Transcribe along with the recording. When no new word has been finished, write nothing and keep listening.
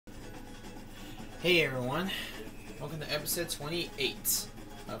Hey everyone, welcome to episode 28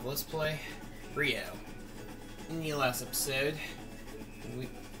 of Let's Play Rio. In the last episode,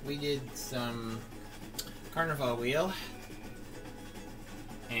 we did some carnival wheel,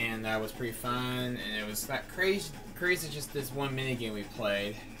 and that was pretty fun. And it was that crazy just this one minigame we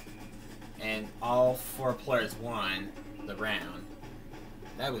played, and all 4 players won the round.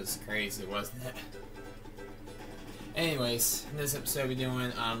 That was crazy, wasn't it? Anyways, in this episode we're doing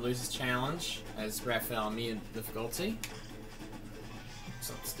Luez's challenge as rafeal me in difficulty.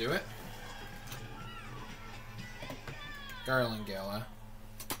 So let's do it. Garland Gala,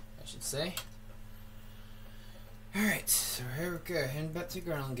 I should say. Alright, so here we go. Heading back to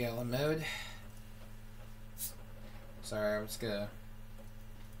Garland Gala mode. Sorry, I was gonna...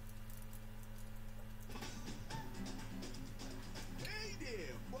 Hey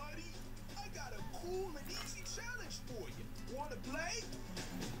there, buddy. I got a cool and easy challenge for you. Wanna play?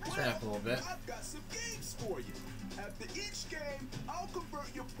 Turn up a little bit. I've got some games for you. After each game, I'll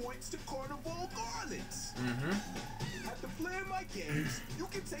convert your points to carnival garlands. After playing my games, you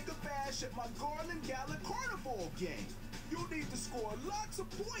can take a bash at my Garland Gala Carnival game. You'll need to score lots of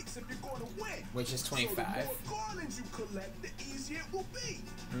points if you're going to win. Which is 25. So the more garlands you collect, the easier it will be.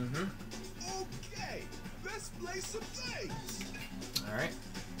 Okay, let's play some games. Alright.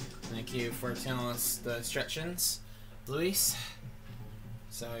 Thank you for telling us the instructions, Luez.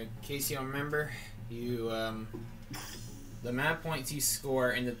 So, in case you don't remember, you the amount of points you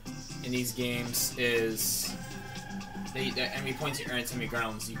score in these games is how many points you earn, how many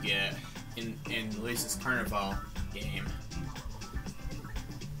garlands you get in Luez's Carnival game.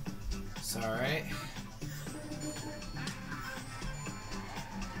 So, alright.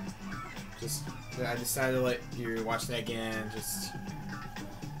 I decided to let you watch that again,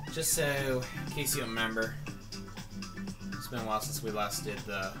 just so, in case you don't remember. It's been a while since we last did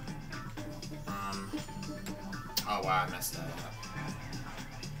the, oh wow, I messed that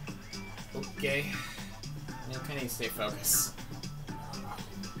up. Okay. I kind of need to stay focused.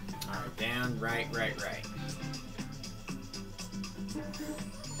 Alright, down, right. Alright,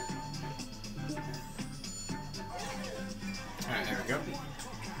 there we go.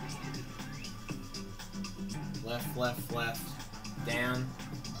 Left, down.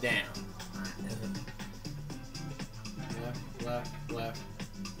 Left,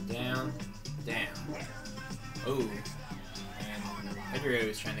 down. Ooh. And Pedro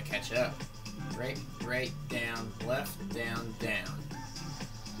is trying to catch up. Right, down, left, down.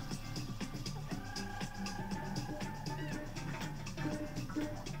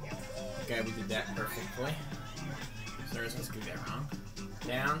 Okay, we did that perfectly. So I was supposed to do that wrong.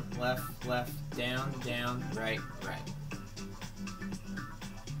 Down, left, down, right.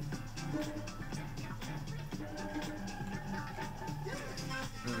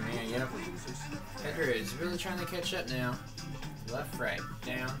 Man, yep. Pedro is really trying to catch up now. Left, right,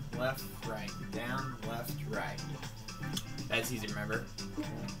 down, left, right, down, left, right. That's easy to remember.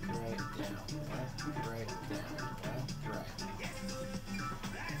 Left, right, down,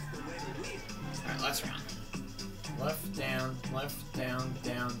 Alright, last round. Left, down, right,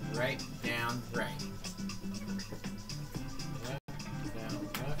 down. Left, right.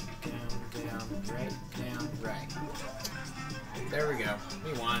 There we go.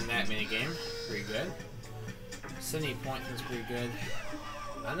 We won that minigame. Pretty good. 70 points was pretty good.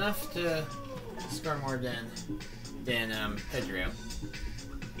 Enough to score more than Pedro.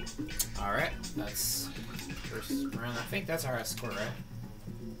 Alright, that's first round. I think that's our highest score, right?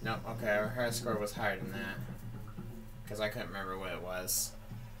 No, okay, our highest score was higher than that. Because I couldn't remember what it was.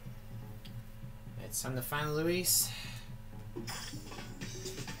 It's time to find Luez.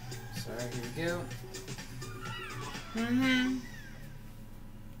 So here we go.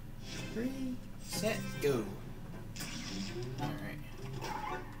 3, set, go. Alright.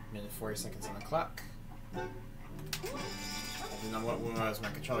 Minute 40 seconds on the clock. I don't know what was my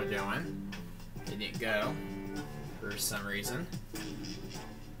controller doing. It didn't go for some reason.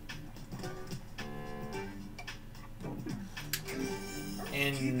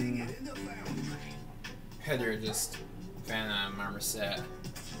 And Pedro just found a marmoset.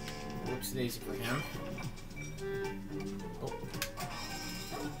 Whoops daisy for him. Oh.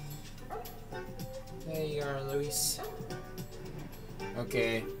 There you are, Luez.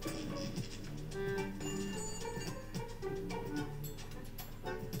 Okay.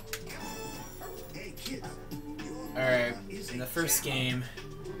 Alright, in the first game,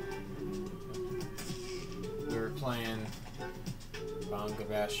 we were playing Bongo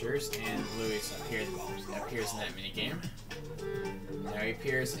Bashers, and Luez appears in that minigame. Now he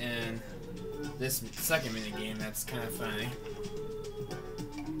appears in this second minigame. That's kind of funny.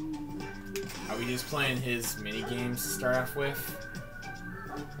 we just playing his mini games to start off with?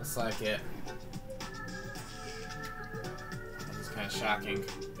 Looks like it. This is kind of shocking.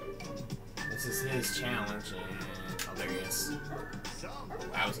 This is his challenge, and oh, there he is.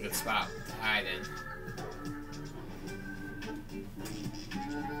 That was a good spot to hide in.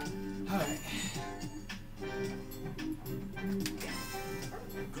 Alright.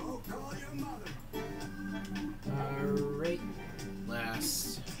 Alright.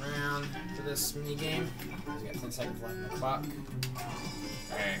 Last round for this mini game. We got 10 seconds left on the clock.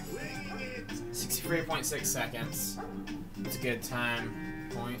 Alright. 63.6 seconds. That's a good time.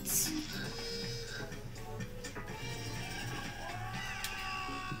 Points.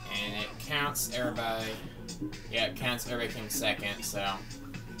 And it counts everybody. Yeah, it counts everybody came second, so.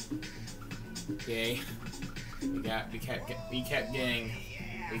 Okay. We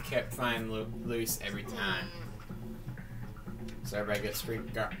kept finding Luez every time. So everybody gets free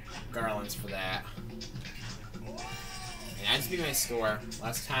garlands for that. And I just beat my score.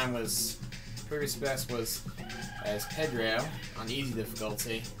 Last time was, previous best was as Pedro on easy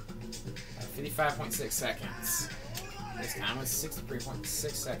difficulty at 55.6 seconds. This time was 63.6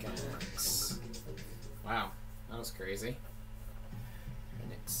 seconds. Wow, that was crazy.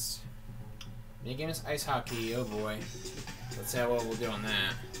 Next. Minigame is ice hockey, oh boy. Let's see how well we'll do on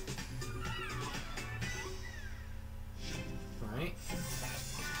that. Alright.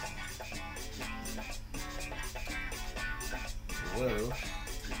 Whoa.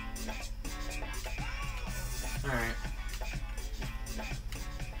 Alright.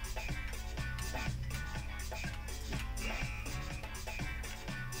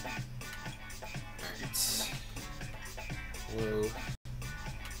 Whoa.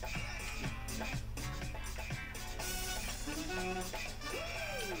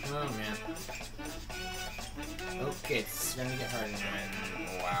 Oh man. Okay, it's gonna get harder now.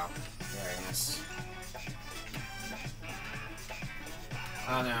 Wow. There I missed.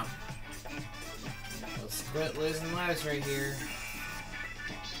 Oh no. Let's quit losing lives right here.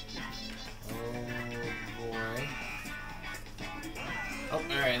 Oh boy. Oh,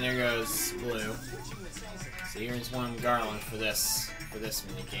 alright, and there goes blue. So here's one garland for this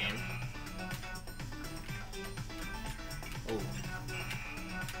mini game. Oh.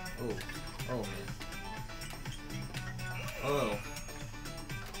 Oh. Oh man. Oh.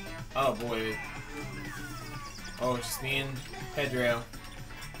 Oh boy. Oh, it's just me and Pedro.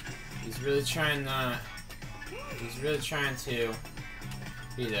 He's really trying to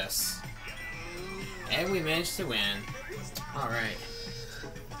beat us. And we managed to win. Alright.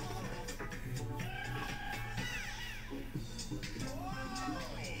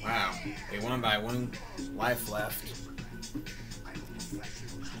 Wow. We won by 1 life left.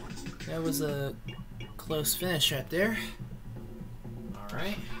 That was a close finish right there.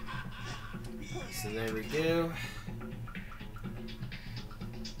 Alright. So there we go.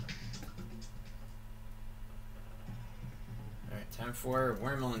 Alright, time for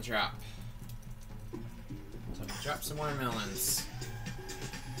watermelon drop. So drop some watermelons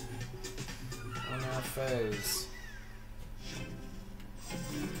on our foes.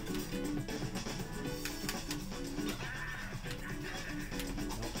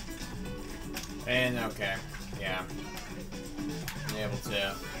 And okay, yeah. I'm able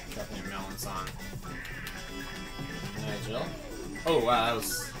to drop any melons on Nigel. Oh wow, that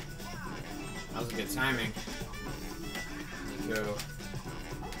was a good timing. Nico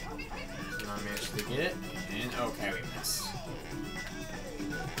did not manage to get it, and okay, we missed.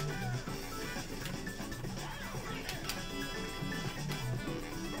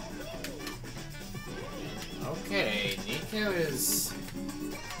 Okay, Nico is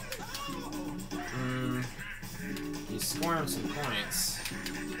he's scoring some points.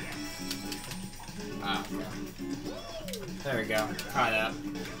 Ah, okay. There we go. Caught up.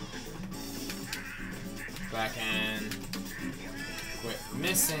 Back and quit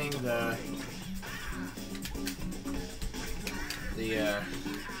missing the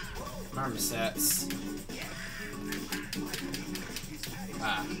marmosets.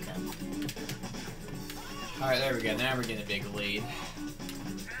 Ah, okay. Alright, there we go. Now we're getting a big lead.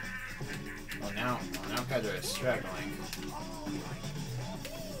 Well, now Pedro is struggling.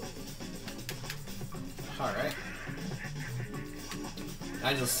 Alright.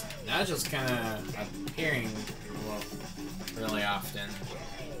 Nigel's kind of appearing really often.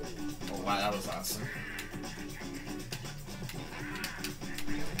 Oh wow, that was awesome.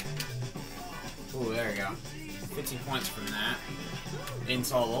 Ooh, there we go. 50 points from that in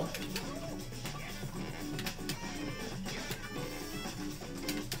total.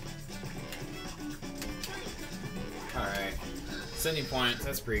 Alright. 70 points,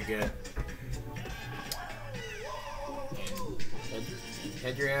 that's pretty good.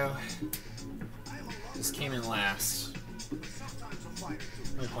 Pedro just came in last. How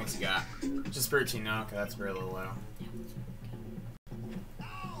many points you got? Just 13 now, okay, that's really low.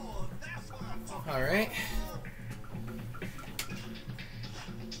 Alright.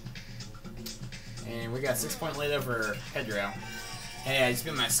 And we got 6-point lead over Pedro. Hey, I just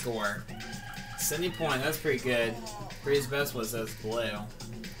beat my score. 70 points, that's pretty good. Previous best was blue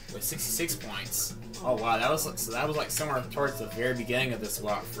with 66 points. Oh wow, that was like somewhere towards the very beginning of this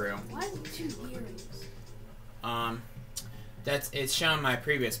walkthrough. Why is it 2 earrings? It's showing my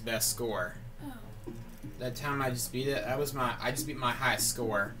previous best score. Oh. That time I just beat it. I just beat my highest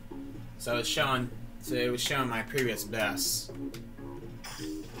score. So it was showing my previous best.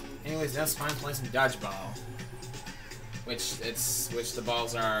 Anyways, now it's time to play some dodgeball. Which the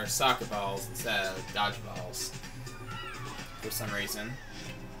balls are soccer balls instead of dodgeballs. For some reason.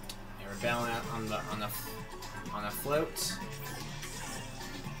 And we're bailing out on the float.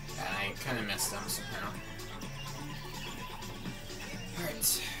 And I kinda messed them somehow.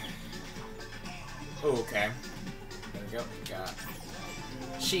 Alright. Oh, okay. There we go. Got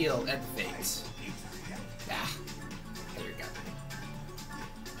shield activate. Ah. There we go.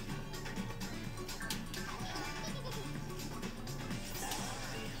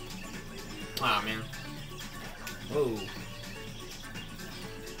 Aw, man. Whoa.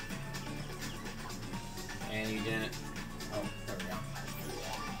 And you didn't. Oh, there we go.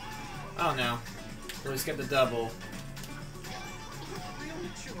 Oh no. Let's get the double.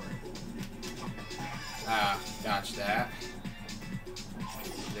 Ah, dodge that.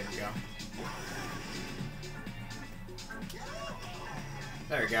 There we go.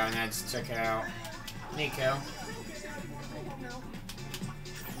 There we go, and I just took out Nico.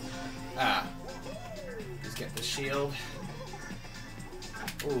 Ah. Just get the shield.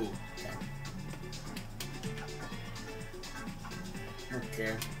 Ooh.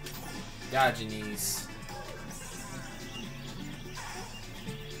 Okay. Dodging these.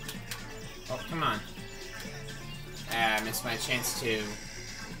 Oh, come on. Ah, I missed my chance to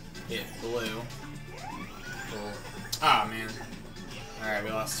hit blue. Cool. Ah, man. Alright, we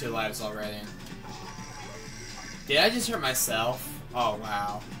lost 2 lives already. Did I just hurt myself? Oh,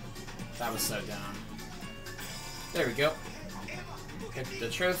 wow. That was so dumb. There we go. Get the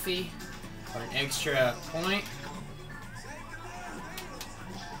trophy for an extra point.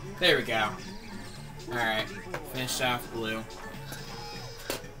 There we go. Alright, finished off blue.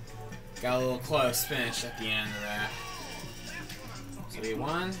 Got a little close finish at the end of that. So we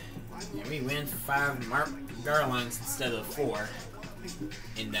won, and we win 5 garlands instead of 4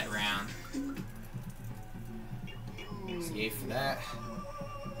 in that round. So yay for that.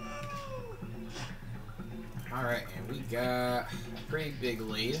 Alright, and we got a pretty big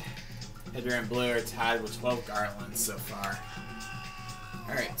lead. Pedro and Blue are tied with 12 garlands so far.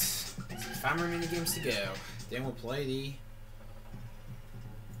 Alright, so 5 more mini games to go. Then we'll play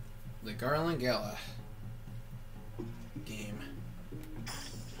the Garland Gala game.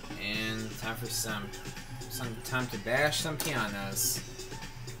 And time for some time to bash some pianos.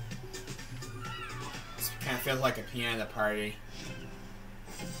 This kind of feels like a piano party.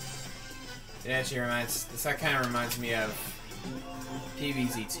 It actually kind of reminds me of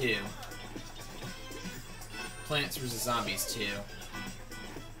PvZ 2. Plants vs. Zombies 2.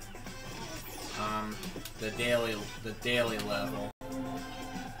 The daily level.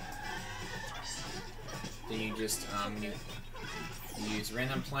 Then you just you use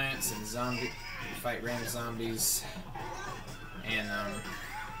random plants and fight random zombies, and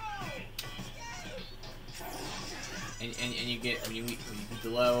you get when you beat the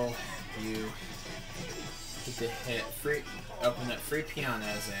level, you get to open up free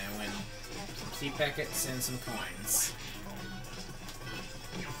pianos and win some tea packets and some coins.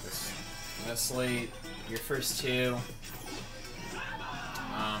 Mostly your first 2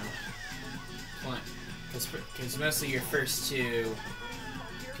 because mostly your first 2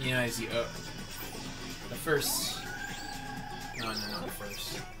 pianos the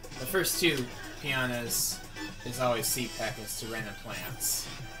first 2 pianos is always seed packets to random plants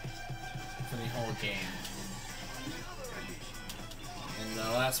for the whole game, and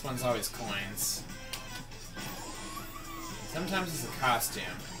the last one's always coins. Sometimes it's a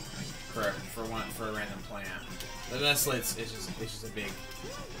costume for a random plant, but mostly it's just a big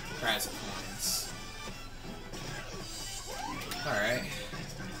prize of coins. Alright.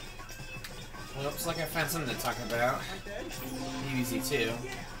 Well, looks like I found something to talk about. PvZ 2.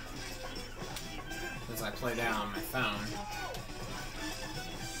 Since I play that on my phone.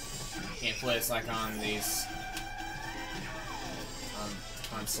 Can't play this like on these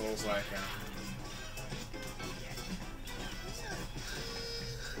consoles like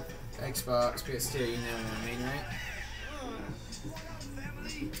Xbox, PS2, you know what I mean, right?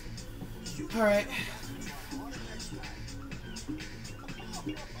 Alright.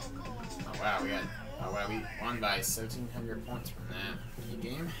 Oh wow, we won by 1,700 points from that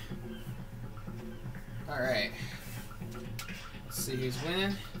game. Alright. Let's see who's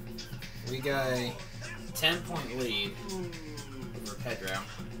winning. We got a 10-point lead over Pedro.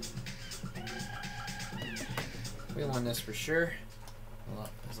 We won this for sure. Well,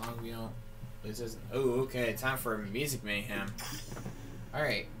 as long as we don't. This isn't. Oh, okay. Time for music mayhem. All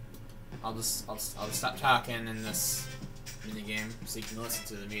right. I'll just stop talking in this mini game so you can listen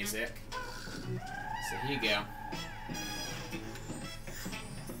to the music. So here you go.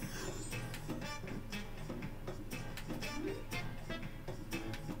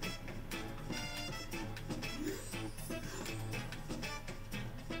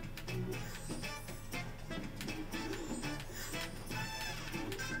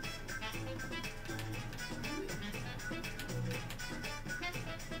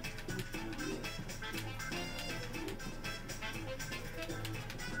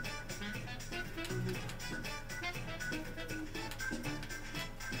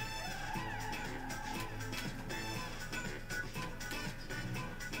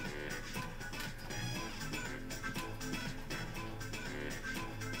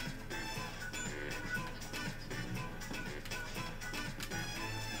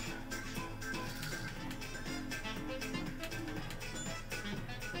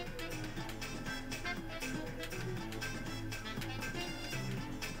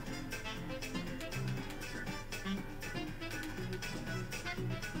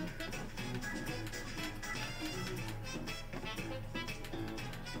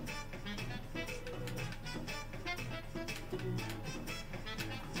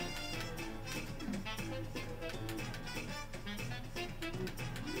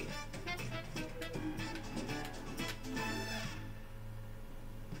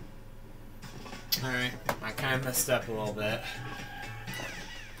 Alright, I kind of messed up a little bit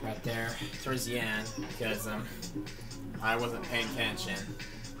right there towards the end because I wasn't paying attention.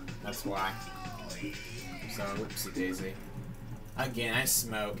 That's why. So, whoopsie daisy. Again, I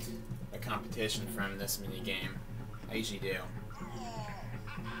smoked a competition from this mini game. I usually do.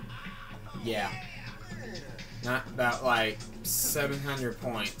 Yeah. Not about like 700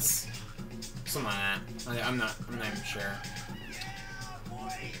 points. Something like that. I'm not even sure.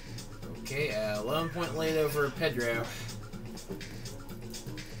 Okay, 11-point lead over Pedro.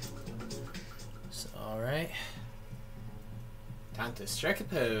 So, alright. Time to strike a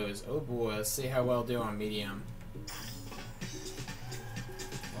pose. Oh boy, let's see how well I'll do on medium.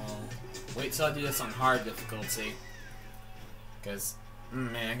 Well, wait till I do this on hard difficulty. Because,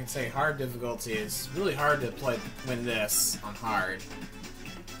 man, I can say hard difficulty is really hard to win this on hard.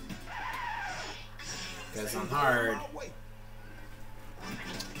 Because on hard,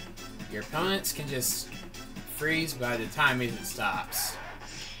 your opponents can just freeze by the time it stops.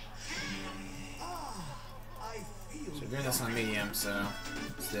 So we're doing this on medium, so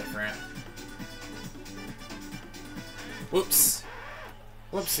it's different. Whoops.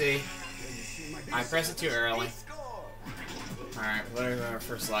 Whoopsie. I pressed it too early. Alright, we'll go our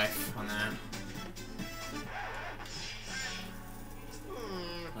first life on that.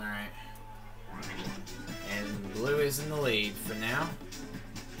 Alright. And blue is in the lead for now.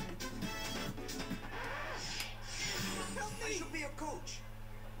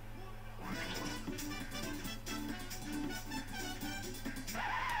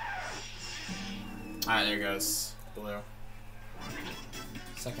 Alright, there goes blue.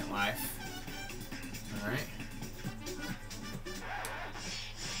 Second life. Alright.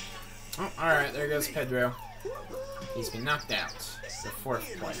 Oh, alright, there goes Pedro. He's been knocked out. The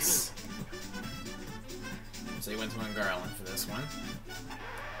 4th place. So he wins one Garland for this one.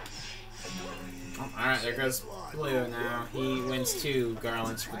 Oh, alright, there goes blue now. He wins 2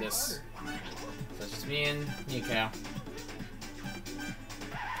 Garlands for this. So it's just me and Nico.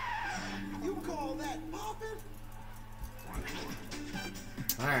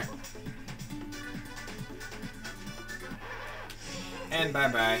 Alright. And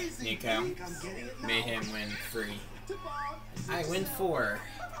bye-bye, Nico. Made him win 3. I win 4.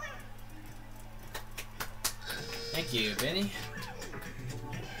 Thank you, Benny.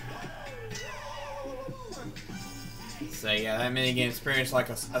 So yeah, that minigame's pretty much like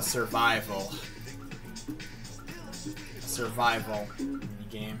a survival. Survival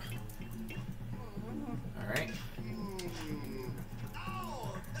minigame. Alright.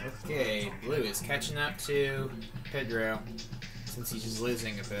 Okay, blue is catching up to Pedro since he's just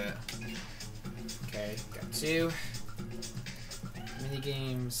losing a bit. Okay, got 2. Mini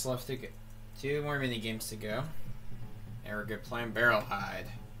games left to go. 2 more mini games to go. And we're good playing Barrel Hide.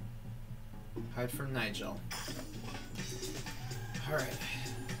 Hide from Nigel. Alright.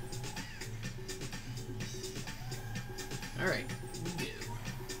 Alright.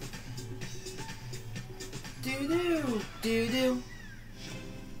 Do-do! Do-do!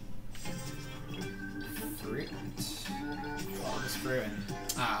 Fruit. All this fruit and...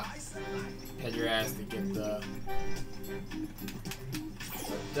 Pedro has to get the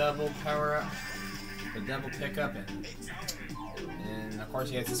double power up. The double pickup and of course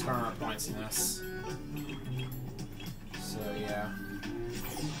he gets his karma points in this. So yeah.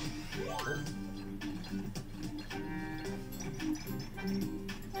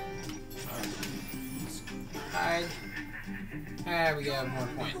 Hide. We got more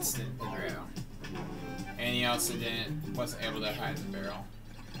points than Pedro. And he also wasn't able to hide the barrel.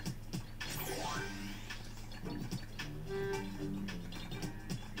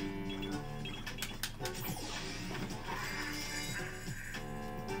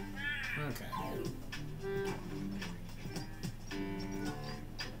 Okay.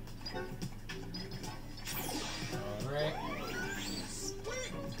 Alright.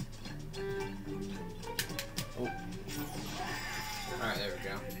 Oh. Alright, there we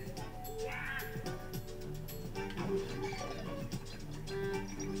go.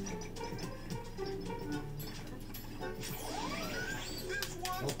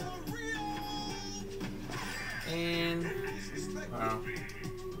 And wow,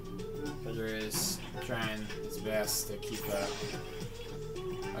 Pedro is trying his best to keep up.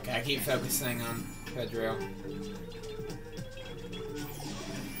 Okay, I keep focusing on Pedro.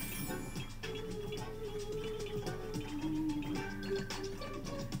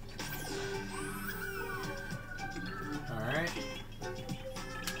 Alright.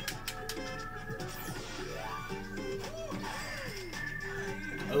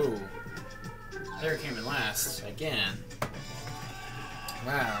 Oh. Pedro came in last again.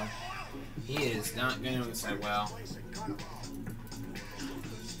 Wow, he is not doing so well.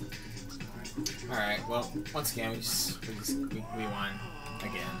 Alright, well, once again, we won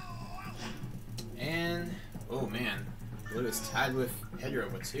again. And, oh man, Luez tied with Pedro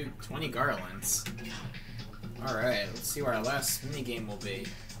with 20 garlands. Alright, let's see where our last minigame will be.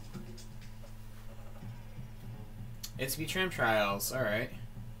 It's Tram Trials, alright.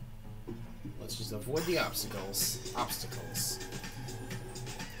 Let's just avoid the obstacles.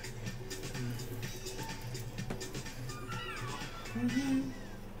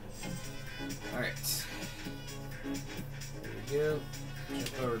 Alright. There we go.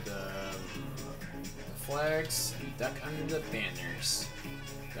 Jump over the flags. Duck under the banners.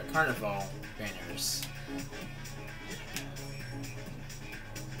 The carnival banners.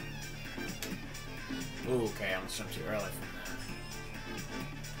 Ooh, okay, I almost jumped too early from that.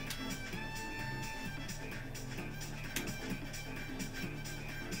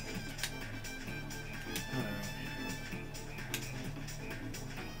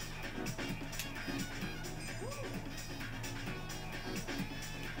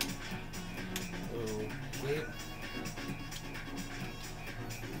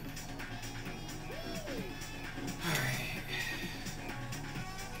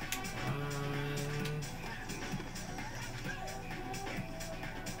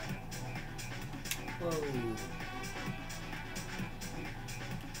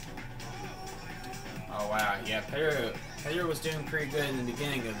 Oh wow, yeah, Pedro was doing pretty good in the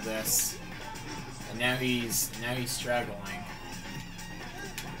beginning of this, and now he's struggling.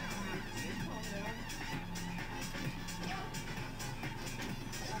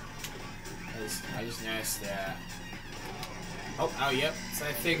 I just noticed that. Oh, yep. So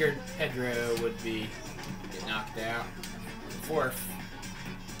I figured Pedro would get knocked out. 4th.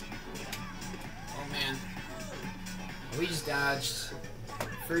 Oh man, we just dodged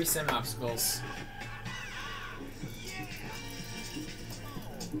 37 obstacles.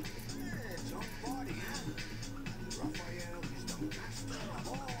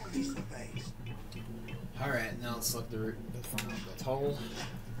 Alright, now let's look the total.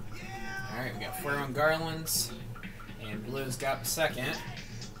 Alright, we got 41 garlands, and Blue's got 2nd.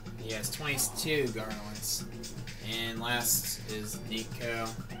 He has 22 garlands. And last is Nico,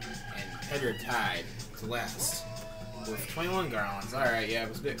 and Pedro tied to last with 21 garlands. Alright, yeah, it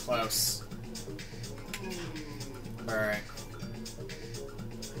was a bit close. Alright.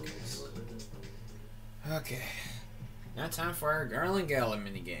 Okay. Now time for our Garland Gala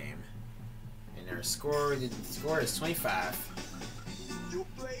minigame. And our score is 25. You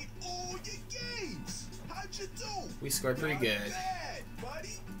played all your games. How'd you do? We scored pretty good. Bad,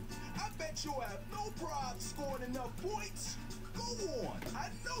 buddy. I bet you'll have no problem scoring enough points. Go on. I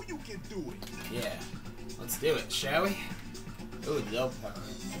know you can do it. Yeah. Let's do it, shall we? Ooh, double power.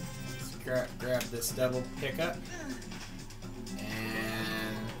 Let's grab this double pickup.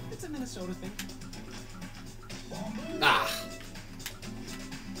 And... It's a Minnesota thing. Ah!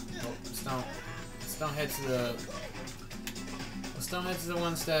 Oh, let's don't head to the... Let's don't head to the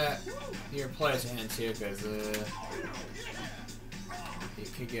ones that your players are into, because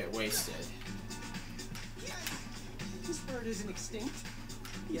it could get wasted. This bird isn't extinct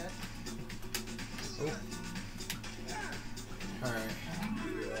yet. Oh. Alright.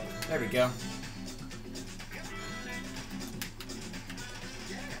 There we go.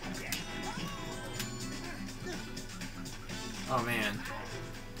 Oh man.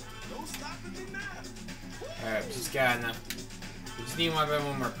 Alright, we just got enough. We just need one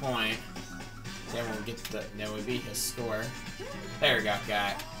more point. Then we'll get the. Then we'll beat his score. There we go,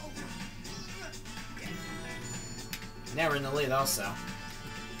 got it. Now we're in the lead also.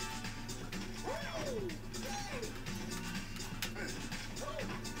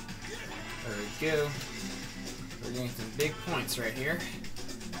 There we go. We're getting some big points right here.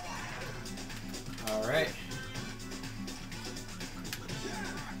 Alright.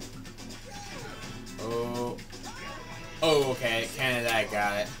 Oh. Oh, okay. Canada, I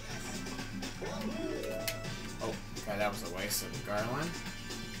got it. Oh, okay, that was a waste of the Garland.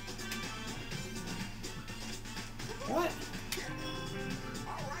 What?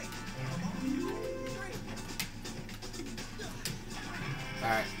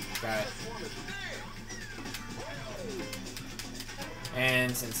 Alright, got it.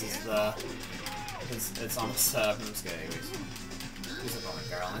 And since it's on the sub, I'm just gonna use up all the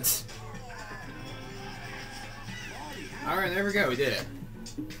Garlands. Alright, there we go, we did it.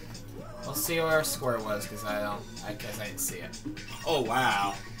 Let's see what our score was, because I didn't see it. Oh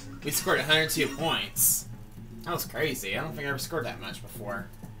wow. We scored 102 points. That was crazy. I don't think I ever scored that much before.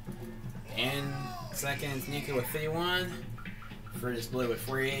 And second is Nico with 51. First is Blue with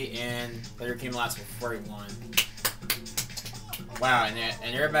 48, and third came last with 41. Wow, and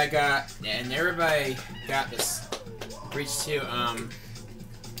everybody got this reached to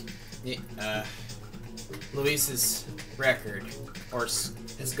Luiz's record, or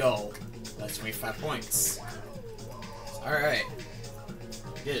his goal. That's 25 points. Alright.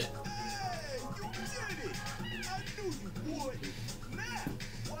 Did it.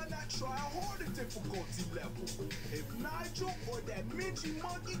 Difficulty level. If Nigel or that Mingy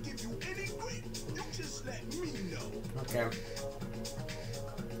monkey give you any grit, you just let me know. Okay.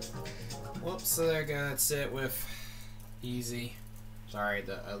 Whoops, so there that's it with easy. Sorry,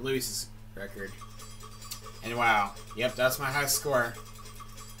 the Luiz's record. And wow, yep, that's my high score.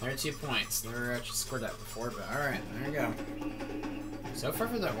 32 points. Never actually scored that before, but alright, there you go. So far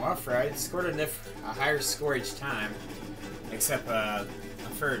for that Wafra, I scored a higher score each time. Except the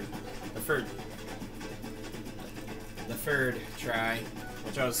third try,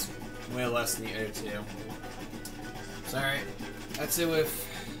 which I was way less than the other two. So alright, that's it with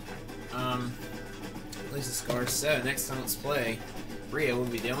Lisa's score. So next time let's play Ria. We'll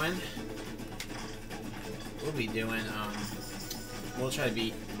try to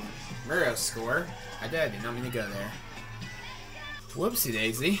beat Muro's score. I did not mean to go there. Whoopsie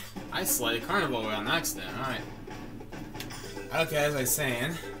daisy. I selected Carnival on accident. Alright. Okay, as I was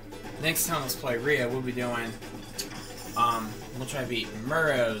saying, next time let's play Ria, we'll be doing we'll try to beat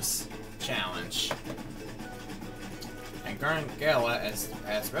Muro's challenge. And Garngala as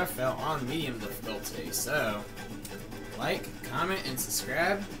rafeal on medium difficulty. So like, comment, and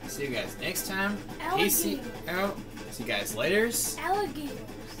subscribe. See you guys next time. Casey out. See you guys later. Alligators.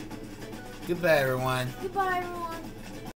 Goodbye, everyone. Goodbye, everyone.